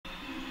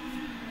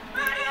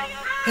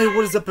Hey,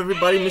 what is up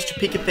everybody?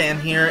 MrPikaFan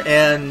here,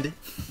 and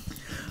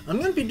I'm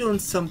going to be doing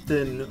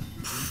something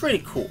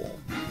pretty cool.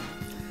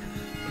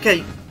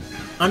 Okay,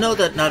 I know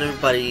that not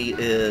everybody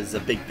is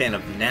a big fan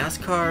of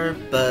NASCAR,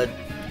 but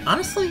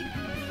honestly,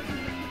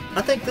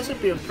 I think this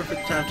would be a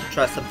perfect time to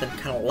try something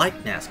kind of like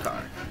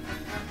NASCAR.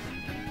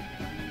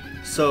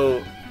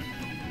 So,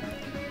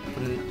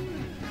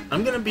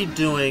 I'm going to be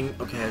doing...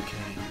 Okay.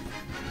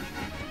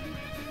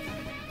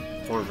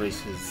 4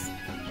 races.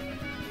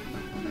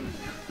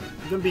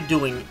 I'm going to be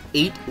doing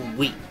 8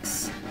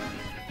 weeks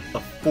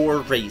of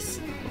 4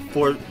 races.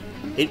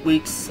 8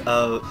 weeks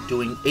of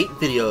doing 8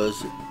 videos,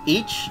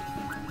 each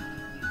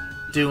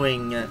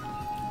doing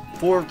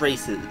 4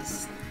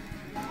 races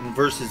in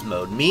versus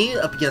mode. Me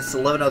up against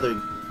 11 other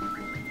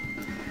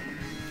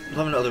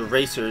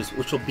racers,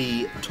 which will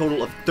be a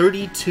total of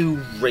 32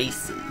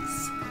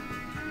 races.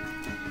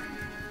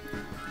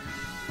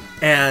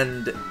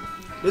 And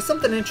there's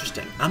something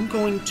interesting. I'm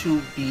going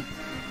to be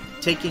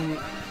taking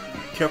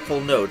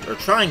careful note, or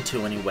trying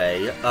to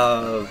anyway,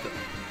 of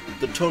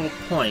the total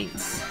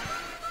points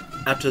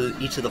after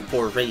each of the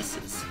 4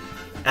 races,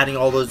 adding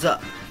all those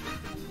up.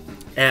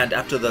 And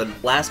after the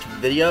last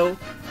video,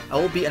 I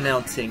will be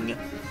announcing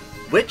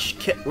which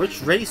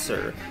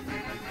racer.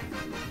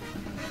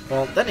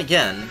 Well, then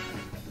again,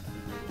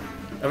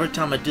 every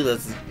time I do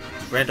this,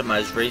 it's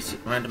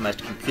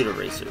randomized computer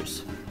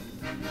racers.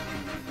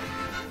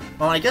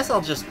 Well, I guess I'll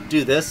just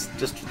do this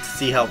just to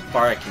see how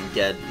far I can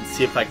get and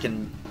see if I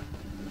can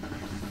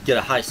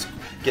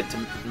get to,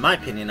 in my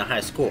opinion, a high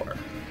score.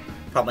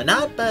 Probably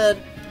not, but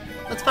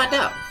let's find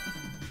out.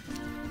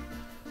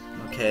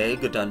 Okay,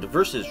 go down to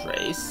versus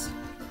race.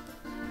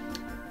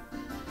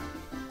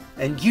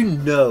 And you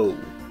know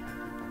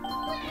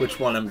which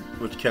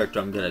character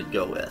I'm gonna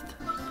go with.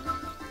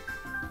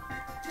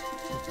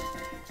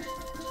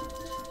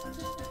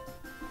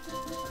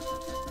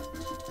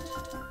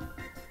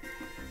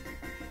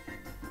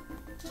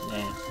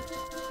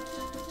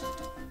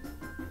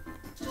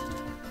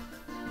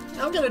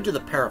 I'm gonna do the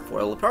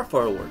parafoil. The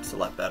parafoil works a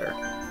lot better.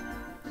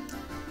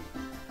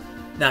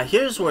 Now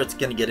here's where it's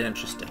gonna get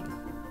interesting.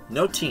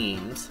 No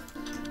teams,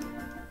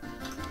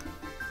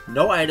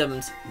 no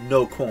items,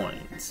 no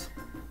coins.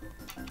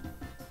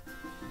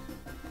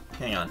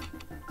 Hang on.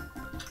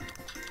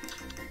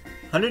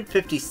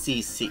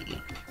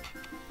 150cc.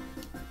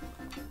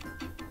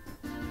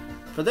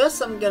 For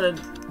this, I'm gonna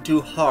do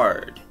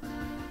hard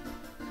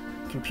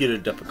computer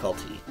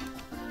difficulty.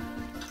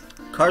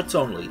 Karts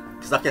only,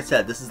 because like I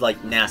said, this is like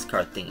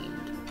NASCAR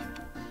themed.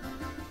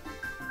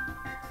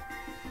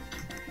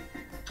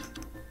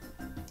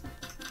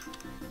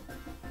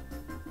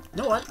 You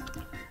know what?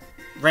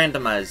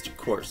 Randomized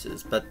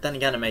courses, but then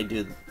again I may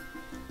do...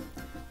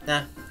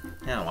 yeah,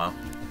 well.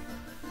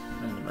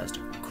 Randomized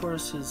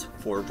courses,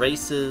 4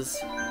 races.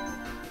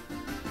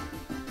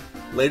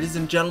 Ladies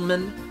and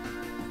gentlemen,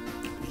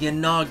 the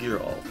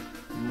inaugural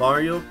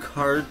Mario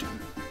Kart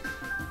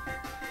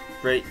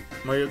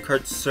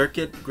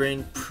Circuit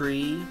Grand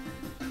Prix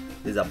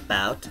is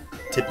about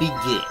to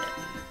begin.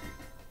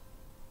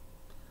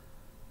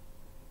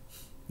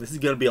 This is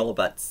going to be all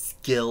about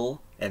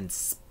skill and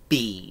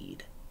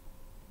speed.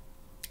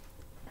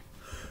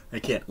 I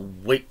can't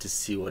wait to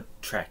see what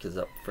track is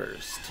up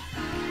first.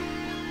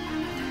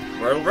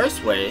 Royal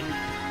Raceway.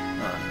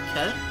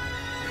 Okay.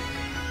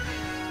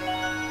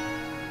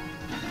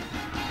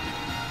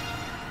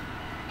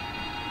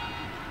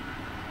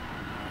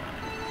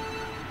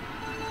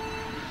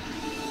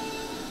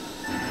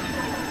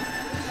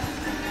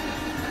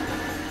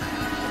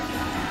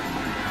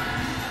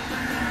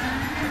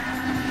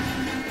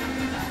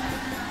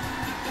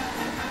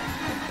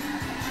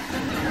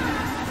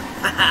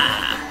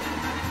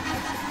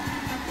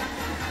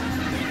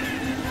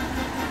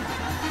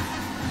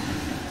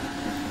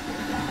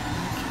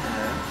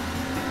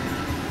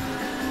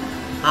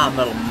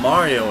 Metal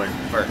Mario in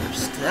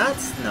first.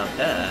 That's not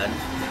bad.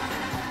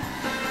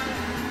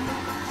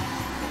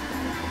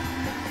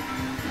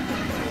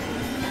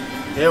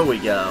 Here we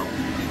go.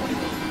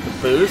 The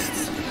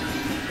boosts.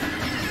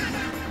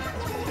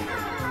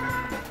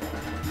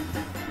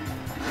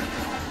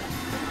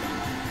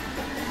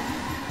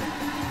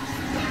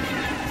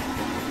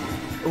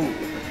 Ooh.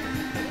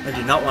 I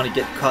do not want to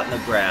get caught in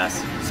the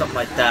grass. Something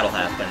like that'll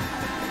happen.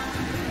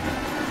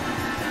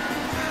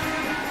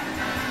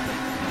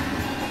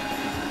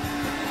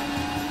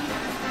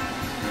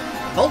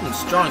 Holding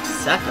strong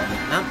second,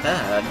 not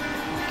bad.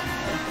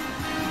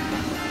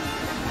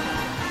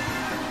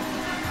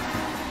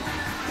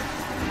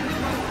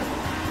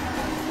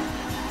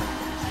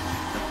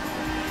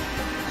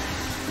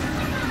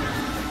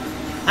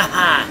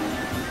 Haha!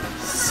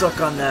 Suck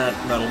on that,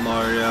 Metal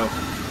Mario.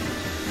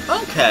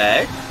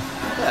 Okay.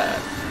 Yeah.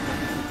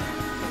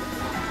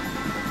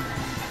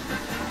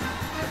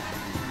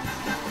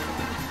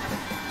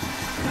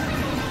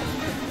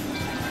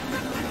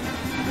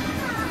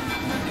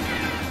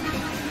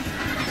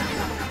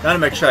 Gotta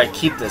make sure I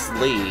keep this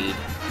lead.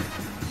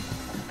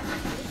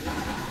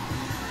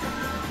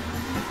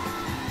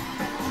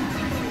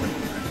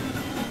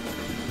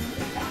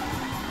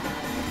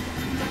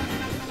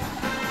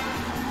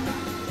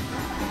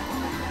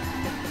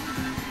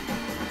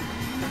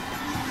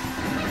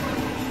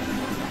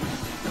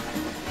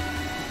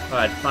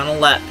 Alright, final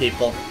lap,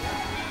 people.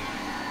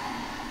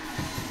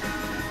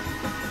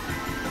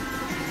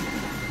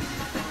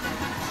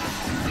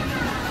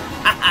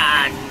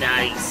 Ah,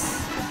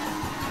 nice.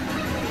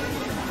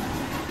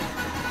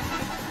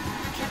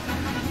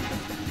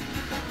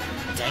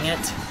 Dang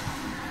it.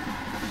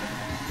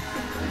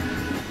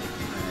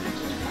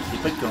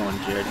 Keep it going,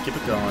 Jared. Keep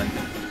it going.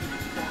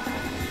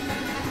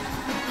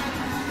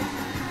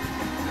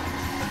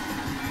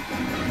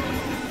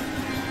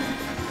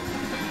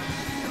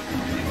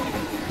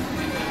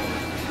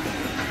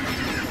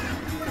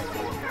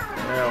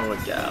 There we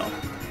go.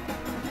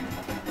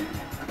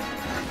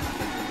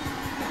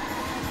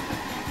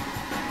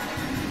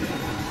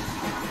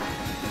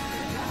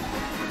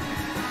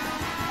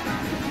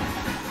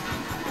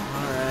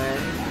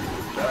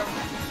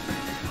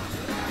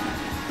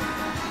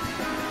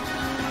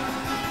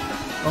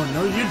 Oh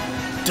no, you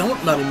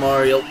don't, Metal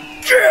Mario.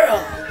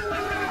 Yeah!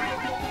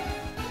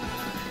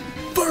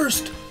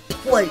 First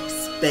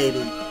place, baby.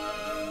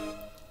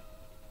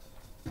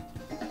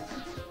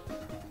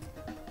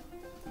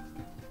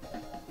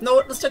 You know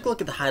what? Let's take a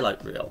look at the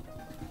highlight reel.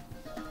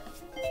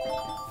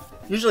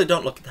 Usually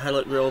don't look at the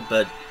highlight reel,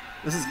 but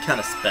this is kind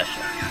of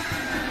special.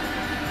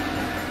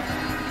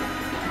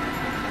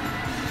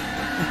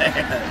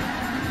 Man.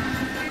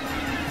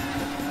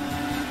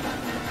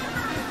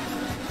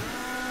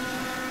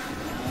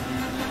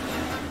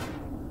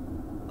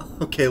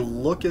 Okay,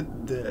 look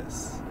at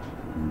this.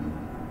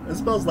 It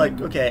smells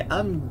like, okay,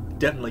 I'm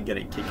definitely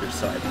gonna kick your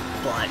side,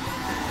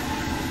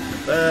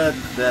 but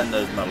then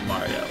there's Metal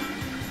Mario.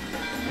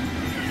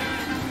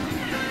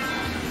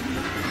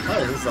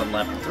 Oh, this is on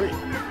lap 3.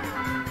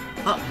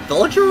 Huh,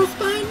 Villager was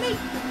behind me?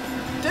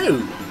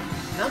 Dude,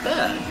 not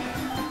bad.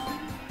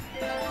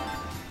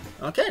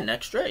 Okay,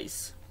 next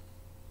race.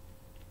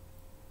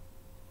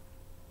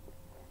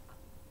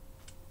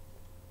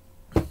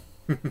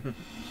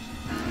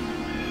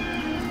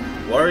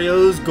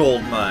 Wario's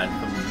Gold Mine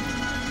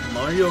from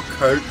Mario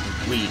Kart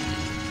Wii.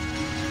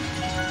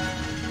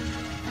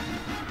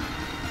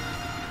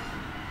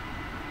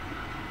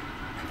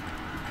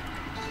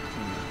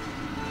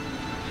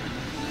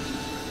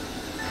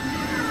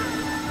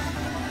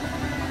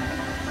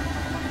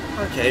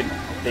 Okay,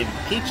 Baby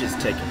Peach is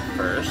taken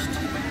first.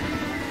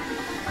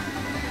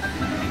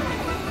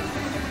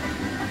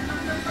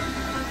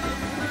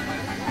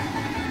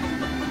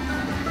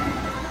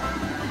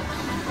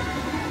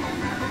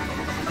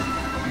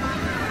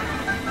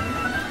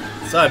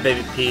 Sorry,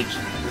 Baby Peach.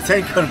 This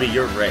ain't gonna be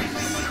your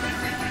race.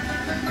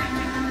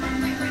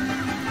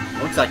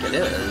 Looks like it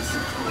is.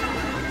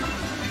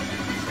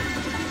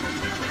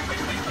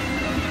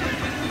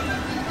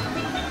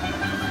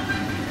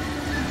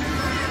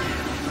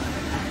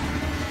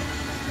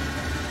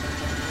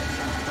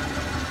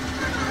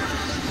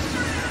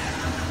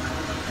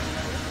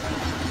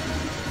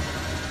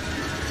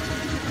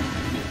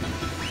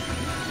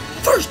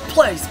 First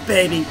place,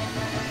 baby!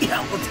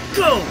 Yeah, let's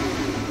go!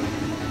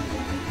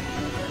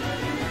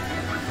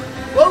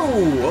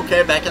 Whoa!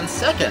 Okay, back in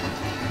second.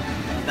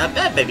 Not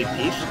bad, Baby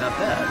Peach. Not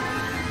bad.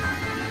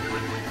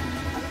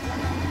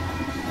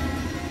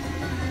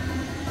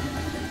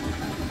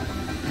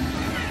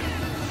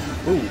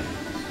 Ooh.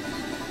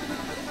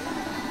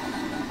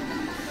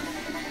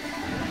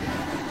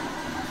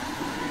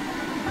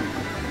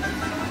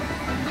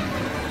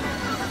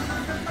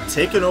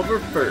 Taking over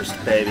first,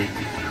 baby.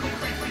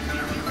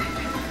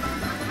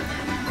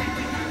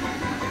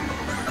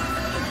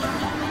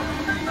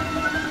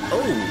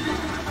 Oh.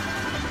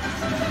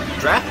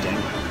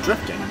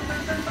 Drifting.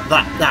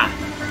 That.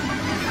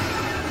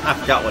 I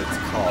forgot what it's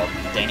called.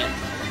 Dang it.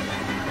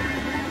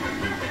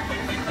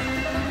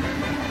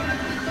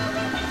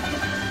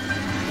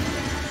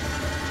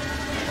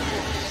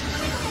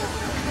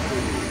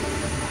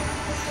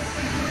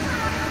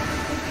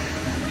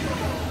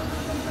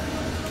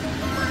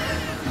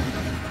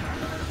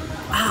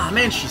 Ah,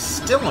 man, she's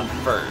still in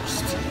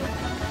first.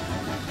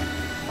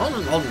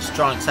 Holding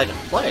strong second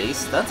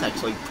place. That's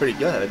actually pretty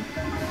good.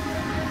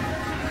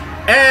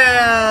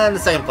 And the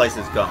second place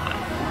is gone.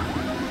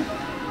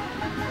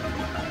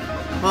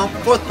 Well,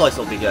 fourth place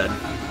will be good.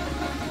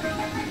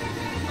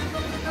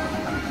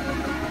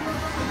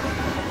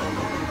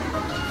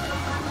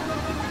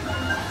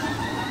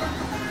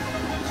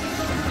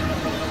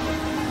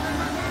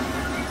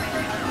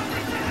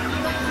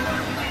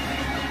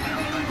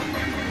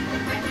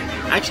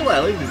 Actually,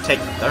 I'll even take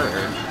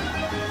third.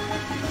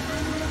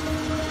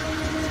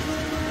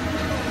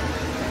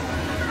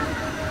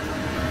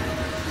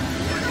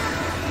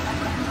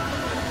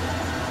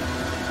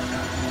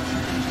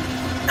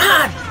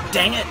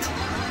 Dang it!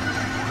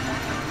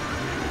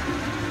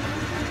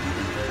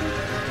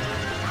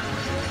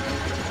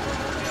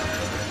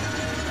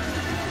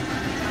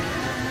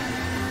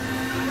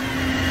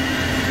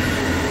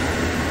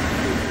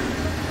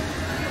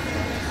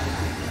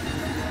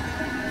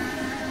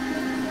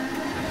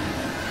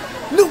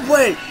 No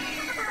way!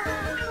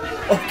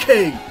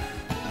 Okay,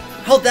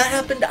 how that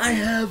happened, I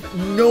have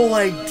no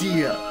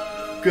idea.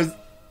 Because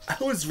I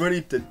was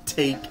ready to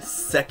take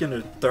second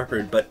or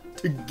third, but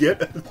to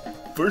get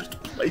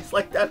first place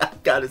like that?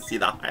 I've got to see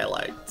the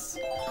highlights.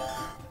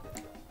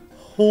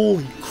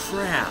 Holy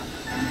crap.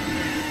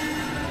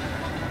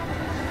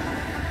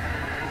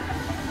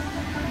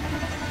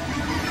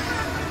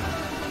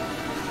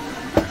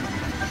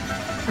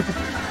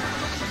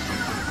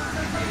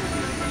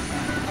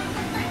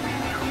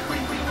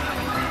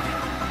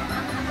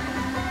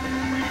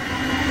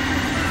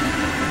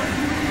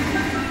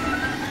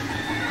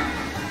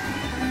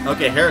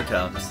 Okay, here it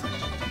comes.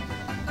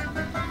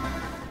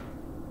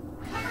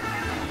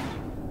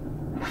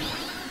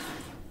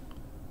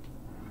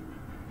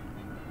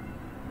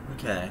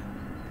 Okay.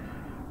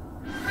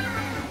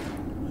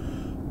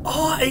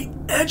 Oh, I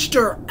edged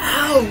her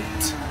out!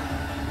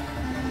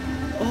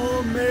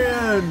 Oh,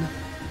 man.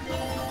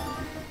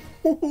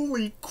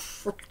 Holy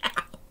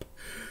crap.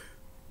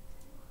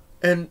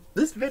 And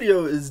this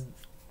video is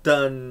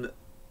done,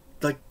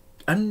 like,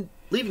 I'm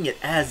leaving it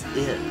as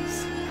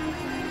is.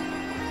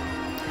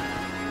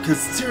 Because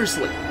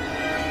seriously,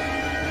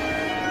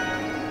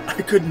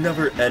 I could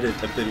never edit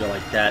a video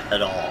like that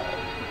at all.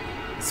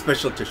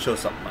 Especially to show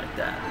something like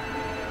that.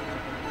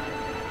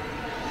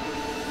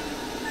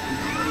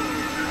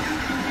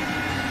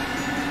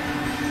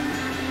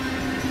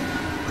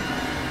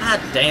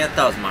 Ah, dang it,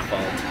 that was my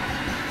fault.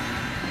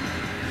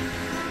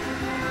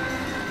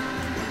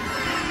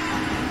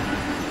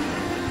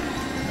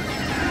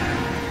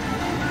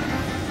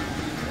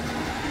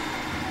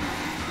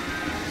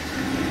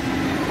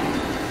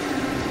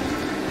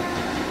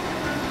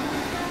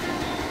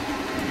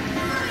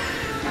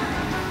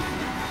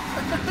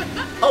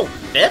 Oh,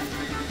 fifth?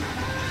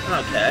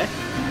 Okay.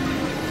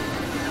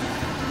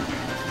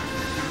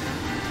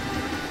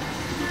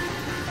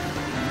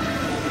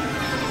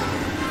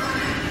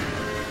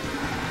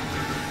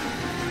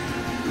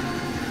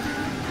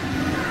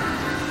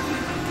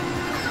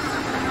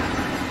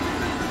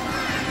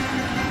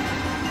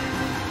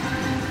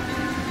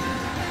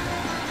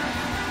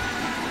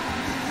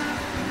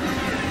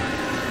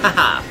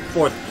 Haha,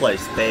 fourth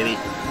place, baby.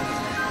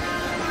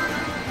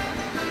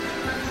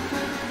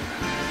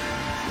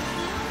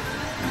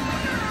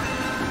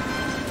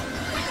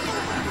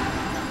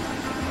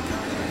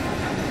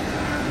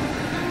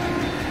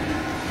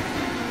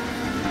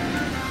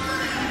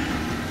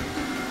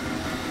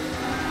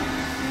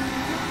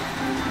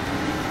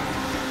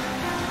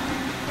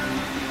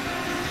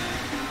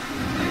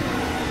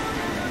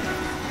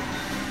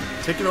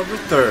 Taking over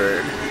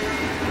third.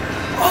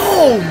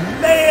 Oh,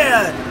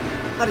 man!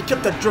 I'd have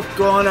kept that drift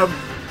going, I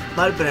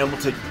might have been able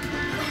to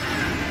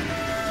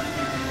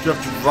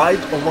drift right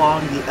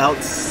along the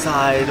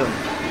outside of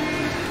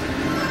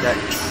that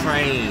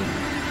train.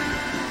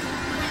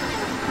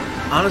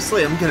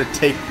 Honestly, I'm gonna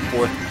take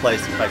fourth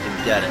place if I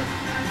can get it.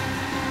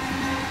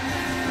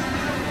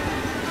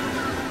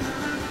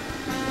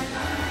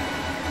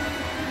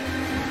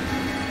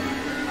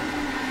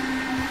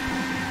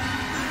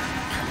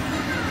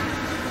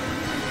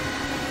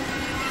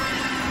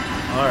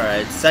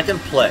 Alright, second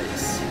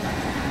place.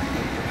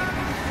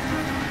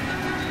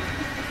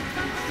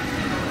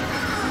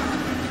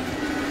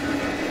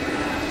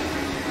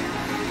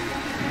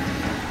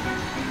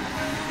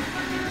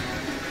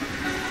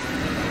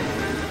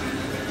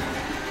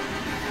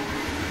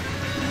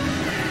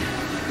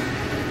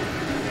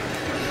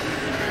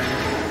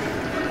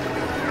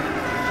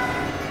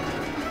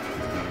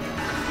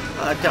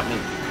 That got me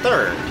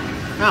third.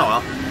 Oh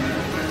well.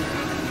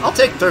 I'll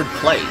take third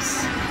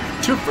place.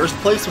 2 first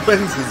place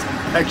wins is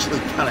actually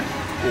kind of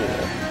cool.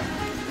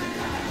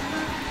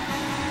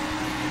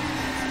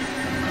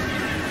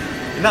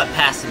 You're not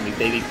passing me,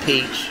 baby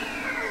Peach.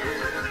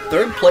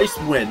 Third place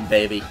win,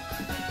 baby.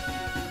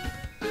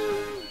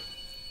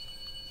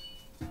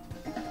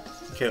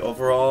 Okay,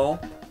 overall,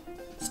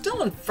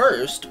 still in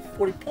first.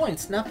 40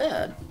 points, not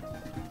bad.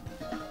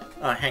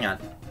 Hang on.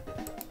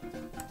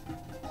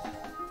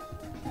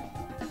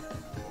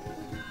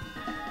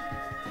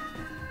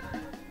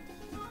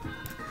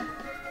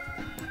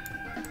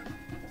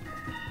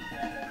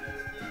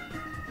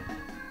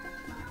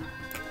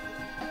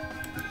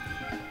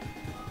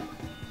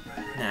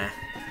 Nah.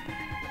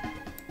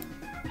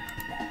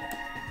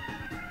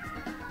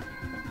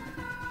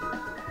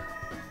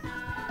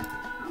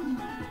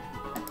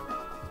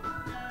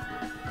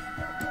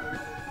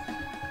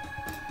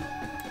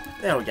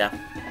 There we go.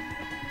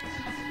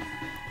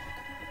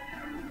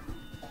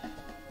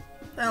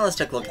 Now let's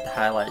take a look at the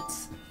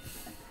highlights.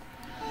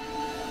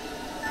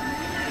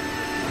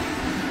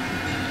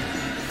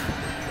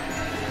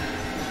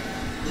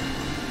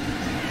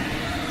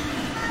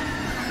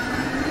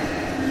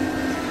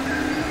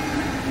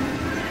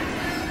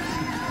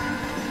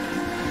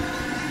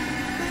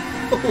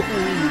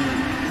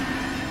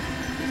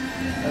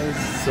 That is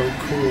so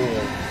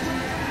cool.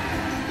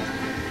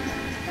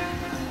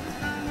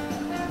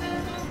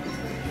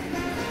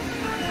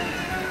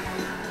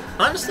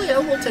 Honestly, I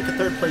will take a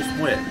third place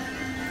win.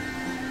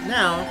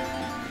 Now,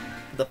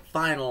 the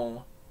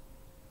final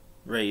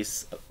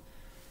race of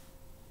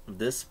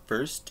this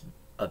first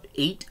of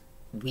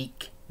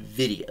 8-week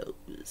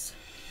videos.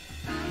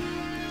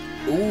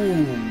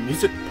 Ooh,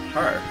 Music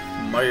Park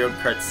from Mario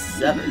Kart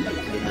 7 for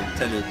the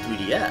Nintendo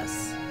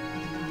 3DS.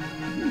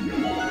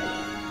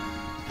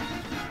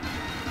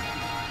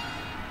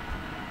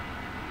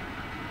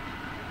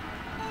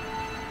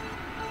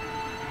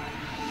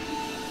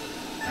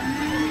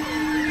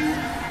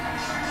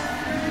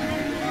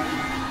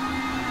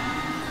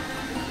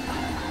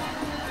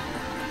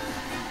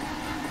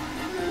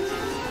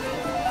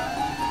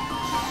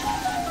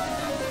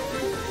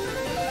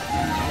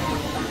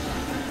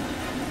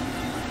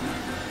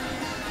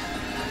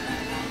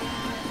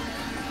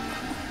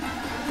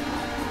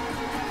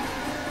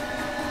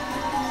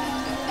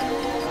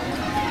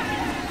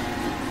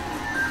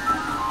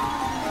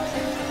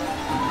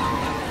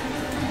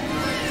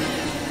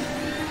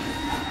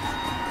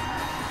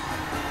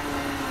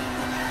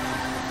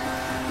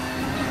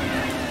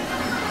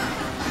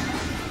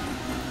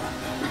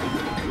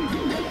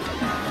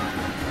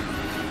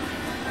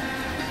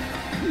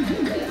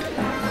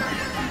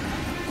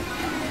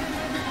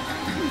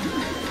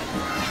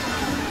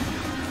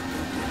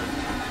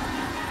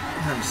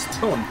 I'm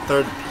still in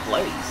third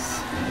place.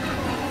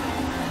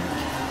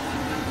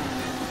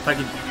 If I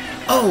can...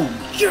 Oh,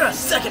 yes!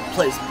 Second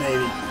place,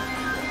 baby!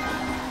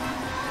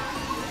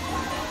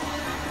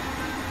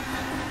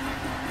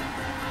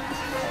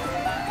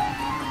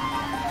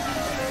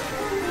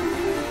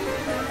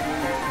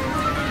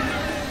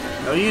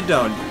 No, you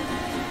don't.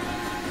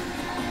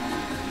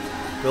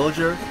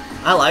 Villager,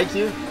 I like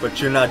you, but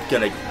you're not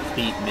gonna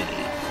beat me.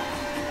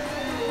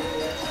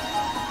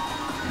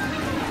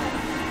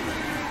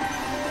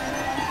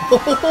 In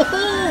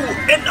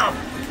the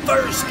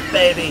first,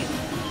 baby!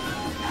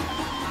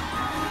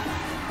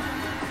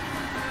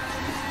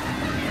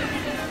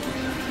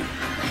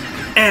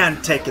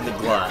 And taking the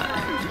glide.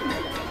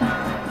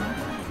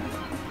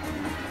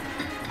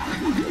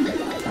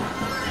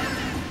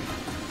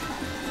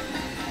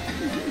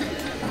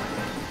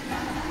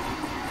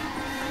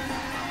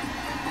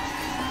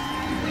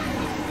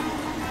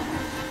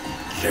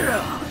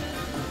 Yeah!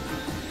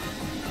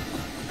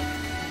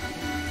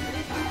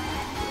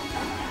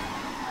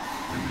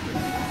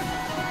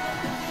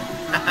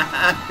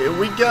 Here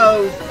we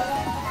go!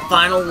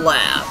 Final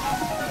lap.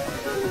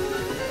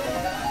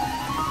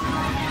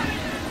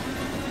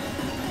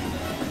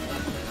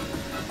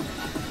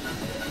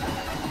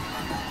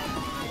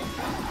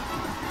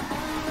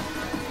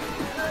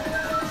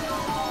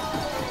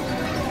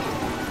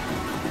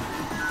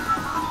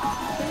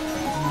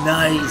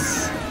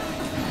 Nice!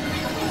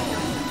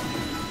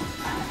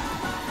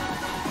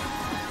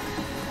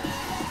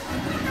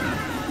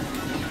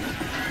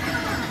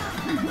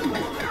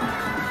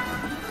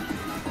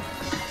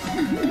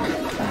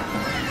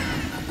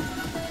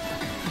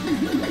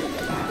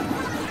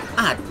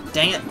 Ah,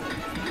 dang it.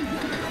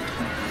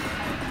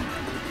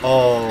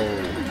 Oh.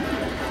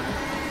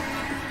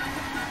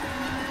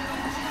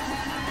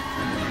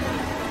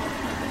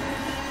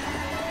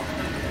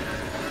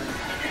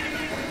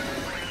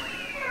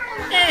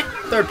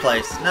 Third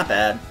place, not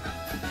bad.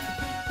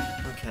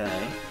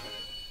 Okay.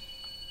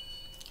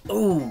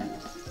 Ooh.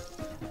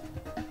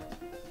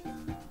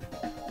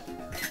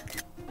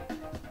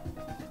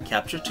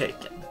 Capture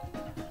taken.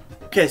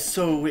 Okay,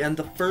 so we end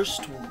the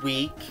first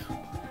week.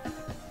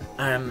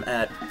 I'm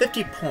at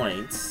 50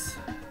 points.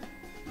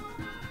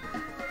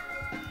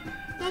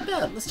 Not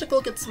bad. Let's take a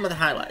look at some of the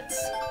highlights.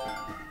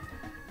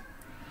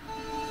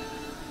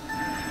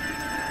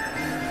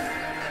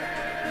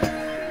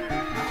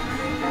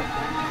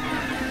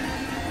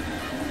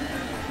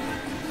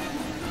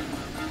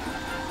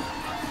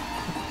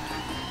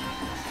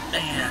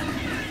 Man,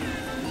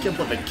 I can't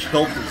believe I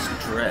killed these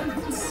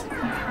drifts.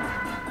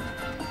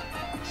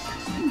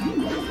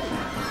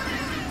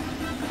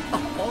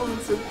 Oh,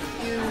 it's so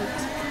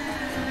cute.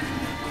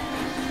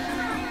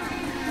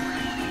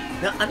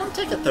 Now, I don't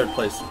take a third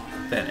place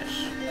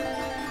finish.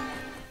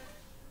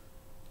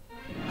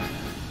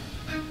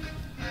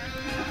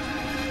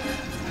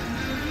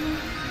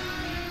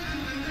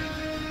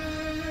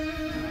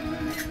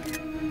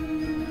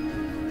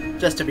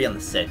 Just to be on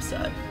the safe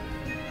side.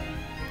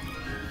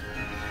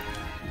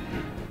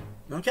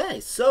 Okay,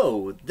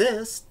 so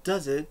this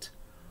does it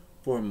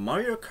for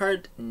Mario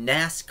Kart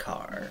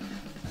Nascar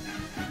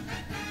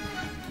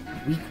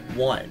Week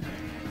 1.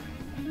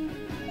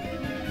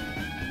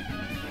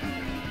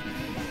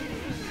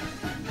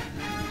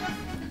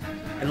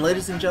 And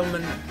ladies and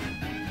gentlemen,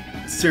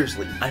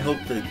 seriously, I hope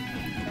that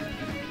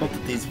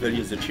these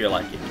videos are to your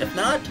liking. If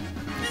not,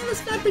 man,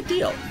 it's not a big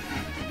deal.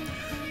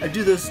 I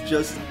do this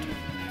just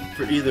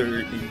for either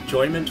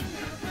enjoyment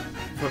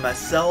for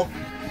myself,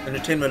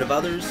 entertainment of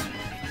others,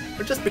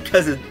 or just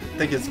because I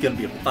think it's going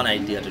to be a fun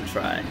idea to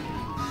try.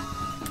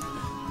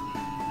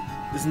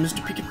 This is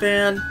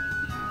MrPikaFan.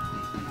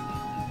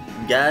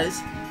 And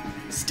guys,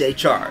 stay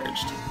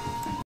charged.